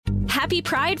Happy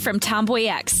Pride from Tomboy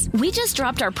X. We just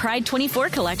dropped our Pride 24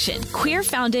 collection. Queer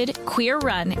founded, queer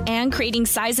run, and creating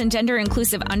size and gender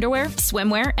inclusive underwear,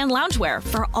 swimwear, and loungewear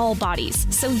for all bodies,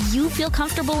 so you feel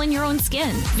comfortable in your own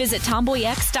skin. Visit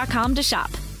tomboyx.com to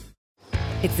shop.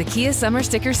 It's the Kia Summer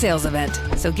Sticker Sales Event,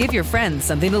 so give your friends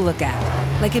something to look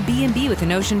at, like a B&B with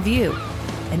an ocean view,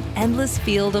 an endless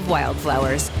field of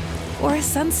wildflowers, or a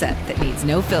sunset that needs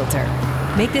no filter.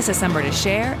 Make this a summer to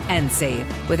share and save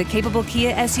with a capable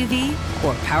Kia SUV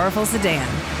or powerful sedan.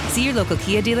 See your local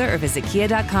Kia dealer or visit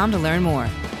kia.com to learn more.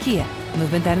 Kia,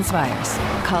 movement that inspires.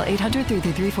 Call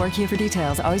 800-3334-KIA for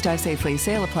details. Always drive safely.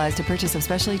 Sale applies to purchase of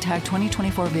specially tagged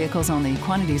 2024 vehicles only.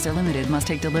 Quantities are limited. Must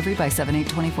take delivery by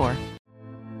 7/8/24.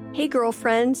 Hey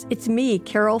girlfriends, it's me,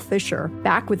 Carol Fisher,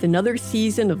 back with another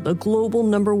season of the global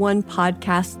 #1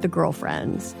 podcast, The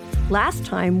Girlfriends. Last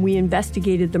time, we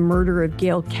investigated the murder of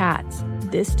Gail Katz.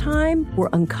 This time, we're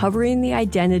uncovering the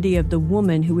identity of the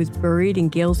woman who was buried in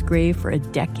Gail's grave for a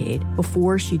decade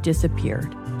before she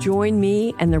disappeared. Join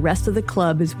me and the rest of the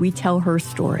club as we tell her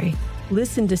story.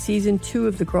 Listen to Season 2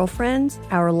 of The Girlfriends,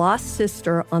 Our Lost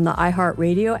Sister on the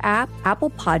iHeartRadio app, Apple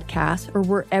Podcasts, or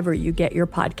wherever you get your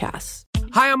podcasts.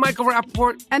 Hi, I'm Michael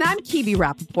Rappaport. And I'm Kibi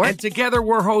Rappaport. And together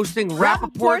we're hosting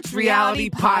Rappaport's Reality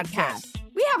Podcast.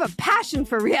 We have a passion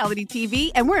for reality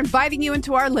TV, and we're inviting you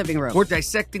into our living room. We're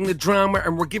dissecting the drama,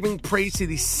 and we're giving praise to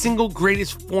the single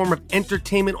greatest form of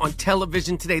entertainment on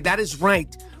television today. That is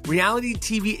right. Reality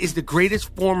TV is the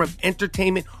greatest form of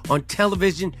entertainment on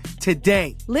television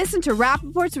today. Listen to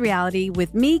Rappaport's Reality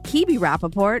with me, Kibi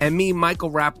Rappaport. And me,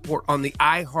 Michael Rappaport, on the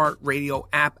iHeartRadio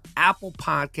app, Apple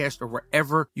Podcast, or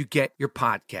wherever you get your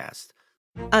podcast.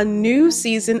 A new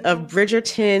season of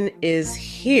Bridgerton is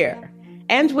here.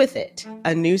 And with it,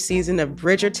 a new season of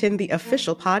Bridgerton, the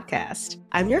official podcast.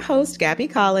 I'm your host, Gabby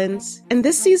Collins, and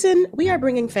this season, we are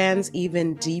bringing fans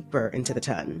even deeper into the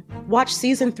ton. Watch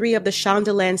Season 3 of the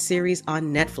Shondaland series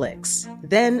on Netflix.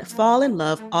 Then fall in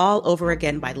love all over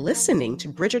again by listening to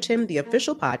Bridgerton, the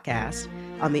official podcast,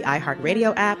 on the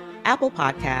iHeartRadio app, Apple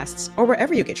Podcasts, or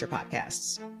wherever you get your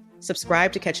podcasts.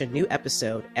 Subscribe to catch a new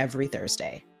episode every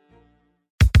Thursday.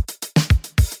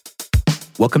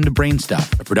 Welcome to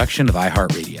Brainstuff, a production of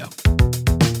iHeartRadio.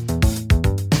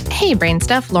 Hey,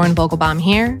 Brainstuff, Lauren Vogelbaum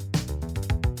here.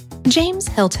 James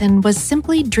Hilton was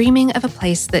simply dreaming of a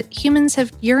place that humans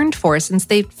have yearned for since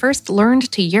they first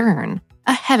learned to yearn.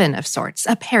 A heaven of sorts,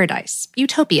 a paradise,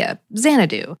 utopia,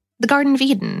 Xanadu, the Garden of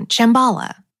Eden,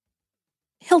 Shambhala.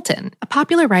 Hilton, a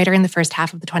popular writer in the first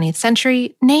half of the 20th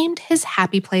century, named his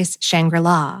happy place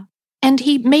Shangri-La, and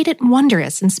he made it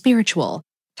wondrous and spiritual,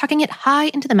 tucking it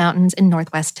high into the mountains in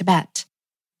northwest Tibet.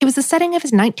 It was the setting of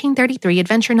his 1933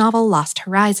 adventure novel Lost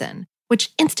Horizon,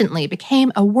 which instantly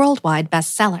became a worldwide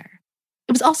bestseller.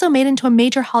 It was also made into a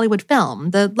major Hollywood film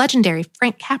the legendary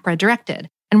Frank Capra directed,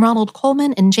 and Ronald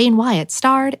Colman and Jane Wyatt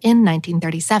starred in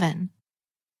 1937.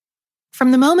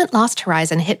 From the moment Lost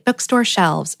Horizon hit bookstore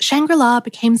shelves, Shangri-La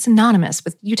became synonymous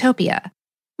with utopia.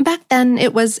 Back then,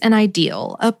 it was an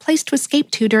ideal, a place to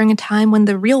escape to during a time when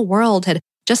the real world had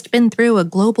just been through a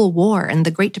global war and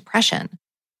the Great Depression.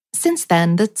 Since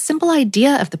then, the simple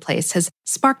idea of the place has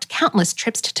sparked countless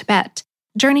trips to Tibet,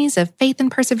 journeys of faith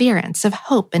and perseverance, of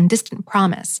hope and distant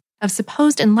promise, of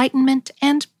supposed enlightenment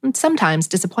and sometimes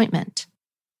disappointment.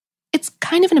 It's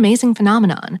kind of an amazing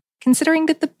phenomenon, considering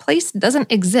that the place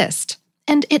doesn't exist,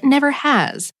 and it never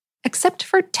has, except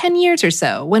for 10 years or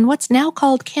so, when what's now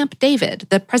called Camp David,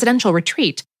 the presidential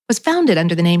retreat, was founded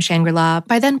under the name Shangri-La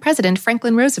by then-President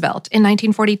Franklin Roosevelt in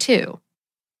 1942.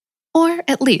 Or,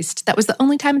 at least, that was the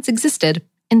only time it's existed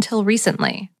until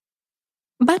recently.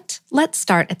 But let's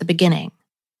start at the beginning.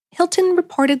 Hilton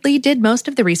reportedly did most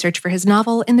of the research for his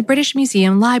novel in the British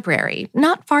Museum Library,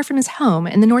 not far from his home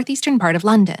in the northeastern part of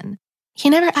London. He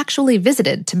never actually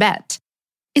visited Tibet.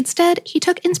 Instead, he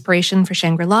took inspiration for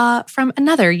Shangri-La from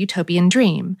another utopian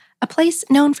dream, a place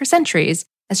known for centuries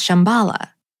as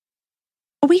Shambhala.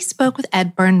 We spoke with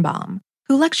Ed Birnbaum,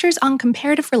 who lectures on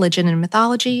comparative religion and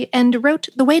mythology and wrote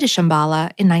The Way to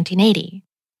Shambhala in 1980.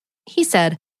 He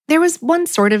said, there was one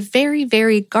sort of very,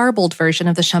 very garbled version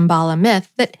of the Shambhala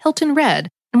myth that Hilton read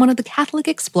in one of the Catholic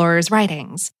explorers'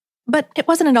 writings. But it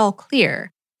wasn't at all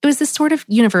clear. It was this sort of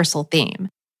universal theme.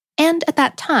 And at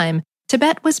that time,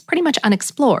 Tibet was pretty much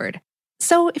unexplored.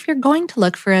 So if you're going to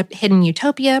look for a hidden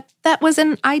utopia, that was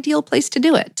an ideal place to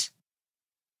do it.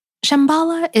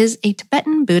 Shambhala is a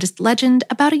Tibetan Buddhist legend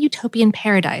about a utopian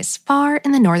paradise far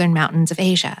in the northern mountains of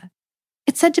Asia.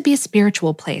 It's said to be a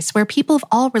spiritual place where people of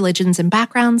all religions and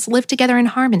backgrounds live together in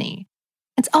harmony.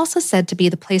 It's also said to be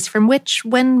the place from which,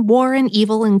 when war and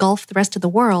evil engulf the rest of the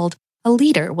world, a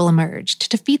leader will emerge to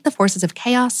defeat the forces of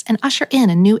chaos and usher in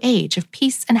a new age of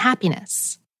peace and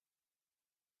happiness.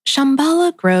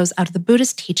 Shambhala grows out of the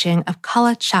Buddhist teaching of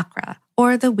Kala Chakra,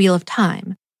 or the Wheel of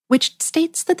Time, which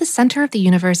states that the center of the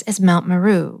universe is Mount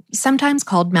Meru, sometimes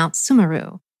called Mount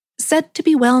Sumeru, said to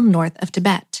be well north of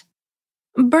Tibet.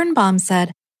 Birnbaum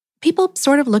said, people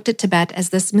sort of looked at Tibet as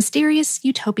this mysterious,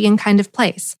 utopian kind of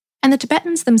place, and the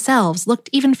Tibetans themselves looked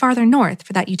even farther north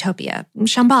for that utopia,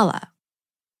 Shambhala.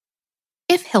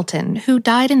 If Hilton, who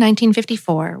died in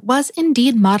 1954, was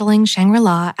indeed modeling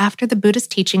Shangri-La after the Buddhist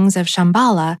teachings of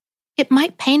Shambhala, it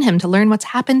might pain him to learn what's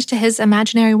happened to his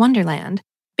imaginary wonderland,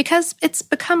 because it's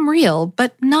become real,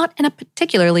 but not in a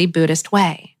particularly Buddhist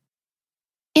way.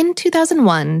 In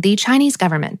 2001, the Chinese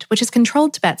government, which has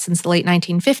controlled Tibet since the late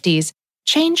 1950s,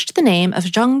 changed the name of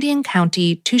Zhongdian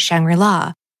County to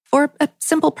Shangri-La for a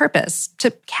simple purpose,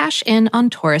 to cash in on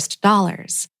tourist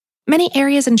dollars. Many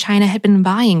areas in China had been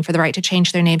vying for the right to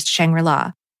change their names to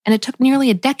Shangri-La, and it took nearly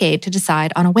a decade to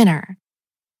decide on a winner.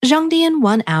 Zhongdian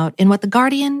won out in what The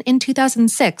Guardian in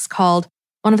 2006 called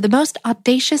one of the most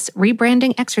audacious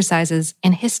rebranding exercises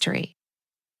in history.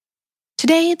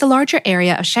 Today, the larger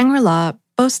area of Shangri-La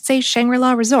boasts a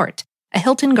Shangri-La resort, a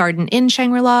Hilton Garden Inn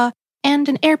Shangri-La, and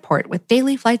an airport with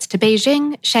daily flights to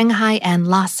Beijing, Shanghai, and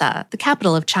Lhasa, the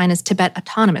capital of China's Tibet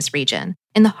Autonomous Region,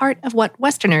 in the heart of what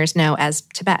Westerners know as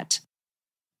Tibet.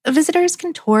 Visitors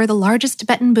can tour the largest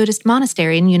Tibetan Buddhist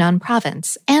monastery in Yunnan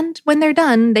province, and when they're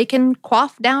done, they can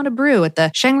quaff down a brew at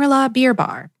the Shangri-La Beer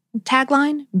Bar.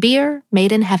 Tagline, beer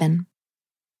made in heaven.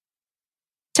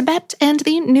 Tibet and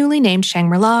the newly named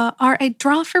Shangri-La are a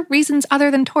draw for reasons other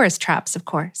than tourist traps, of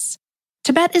course.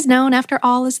 Tibet is known, after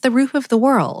all, as the roof of the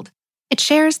world. It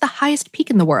shares the highest peak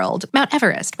in the world, Mount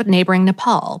Everest, with neighboring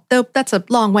Nepal, though that's a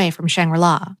long way from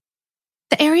Shangri-La.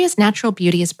 The area's natural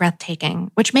beauty is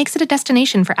breathtaking, which makes it a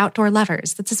destination for outdoor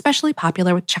lovers that's especially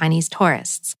popular with Chinese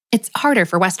tourists. It's harder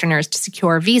for Westerners to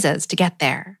secure visas to get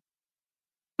there.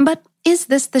 But is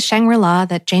this the Shangri-La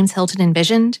that James Hilton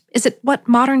envisioned? Is it what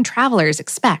modern travelers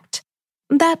expect?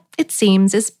 That, it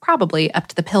seems, is probably up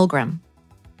to the pilgrim.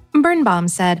 Birnbaum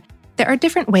said, there are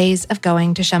different ways of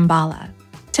going to Shambhala.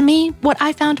 To me, what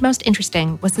I found most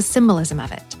interesting was the symbolism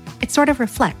of it. It sort of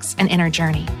reflects an inner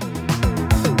journey.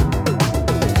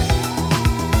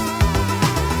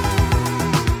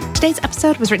 Today's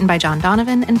episode was written by John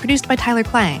Donovan and produced by Tyler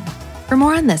Klang. For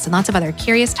more on this and lots of other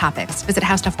curious topics, visit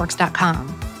howstuffworks.com.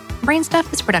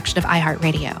 Brainstuff is a production of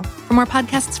iHeartRadio. For more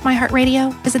podcasts from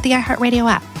iHeartRadio, visit the iHeartRadio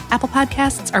app, Apple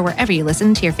Podcasts, or wherever you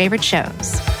listen to your favorite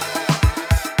shows.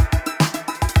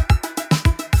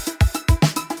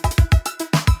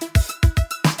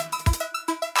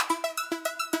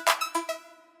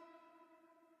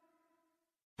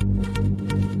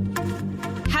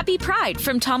 Happy Pride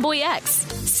from Tomboy X,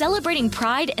 celebrating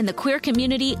pride and the queer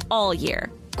community all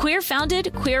year. Queer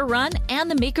founded, queer run, and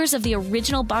the makers of the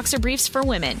original boxer briefs for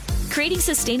women, creating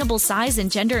sustainable size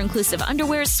and gender inclusive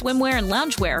underwear, swimwear, and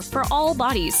loungewear for all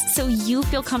bodies so you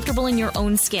feel comfortable in your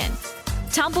own skin.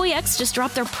 Tomboy X just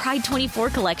dropped their Pride 24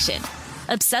 collection,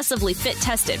 obsessively fit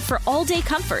tested for all day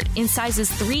comfort in sizes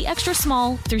 3 extra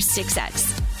small through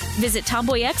 6X. Visit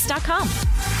tomboyx.com.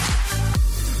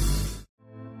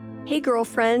 Hey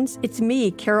girlfriends, it's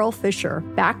me, Carol Fisher,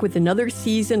 back with another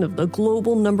season of the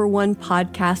global #1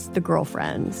 podcast, The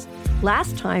Girlfriends.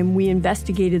 Last time, we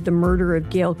investigated the murder of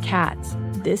Gail Katz.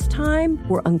 This time,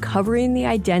 we're uncovering the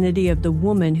identity of the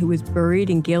woman who was buried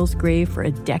in Gail's grave for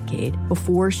a decade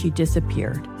before she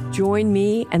disappeared. Join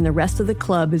me and the rest of the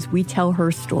club as we tell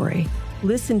her story.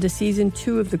 Listen to Season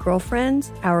 2 of The Girlfriends,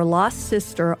 Our Lost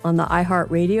Sister on the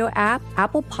iHeartRadio app,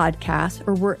 Apple Podcasts,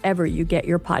 or wherever you get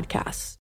your podcasts.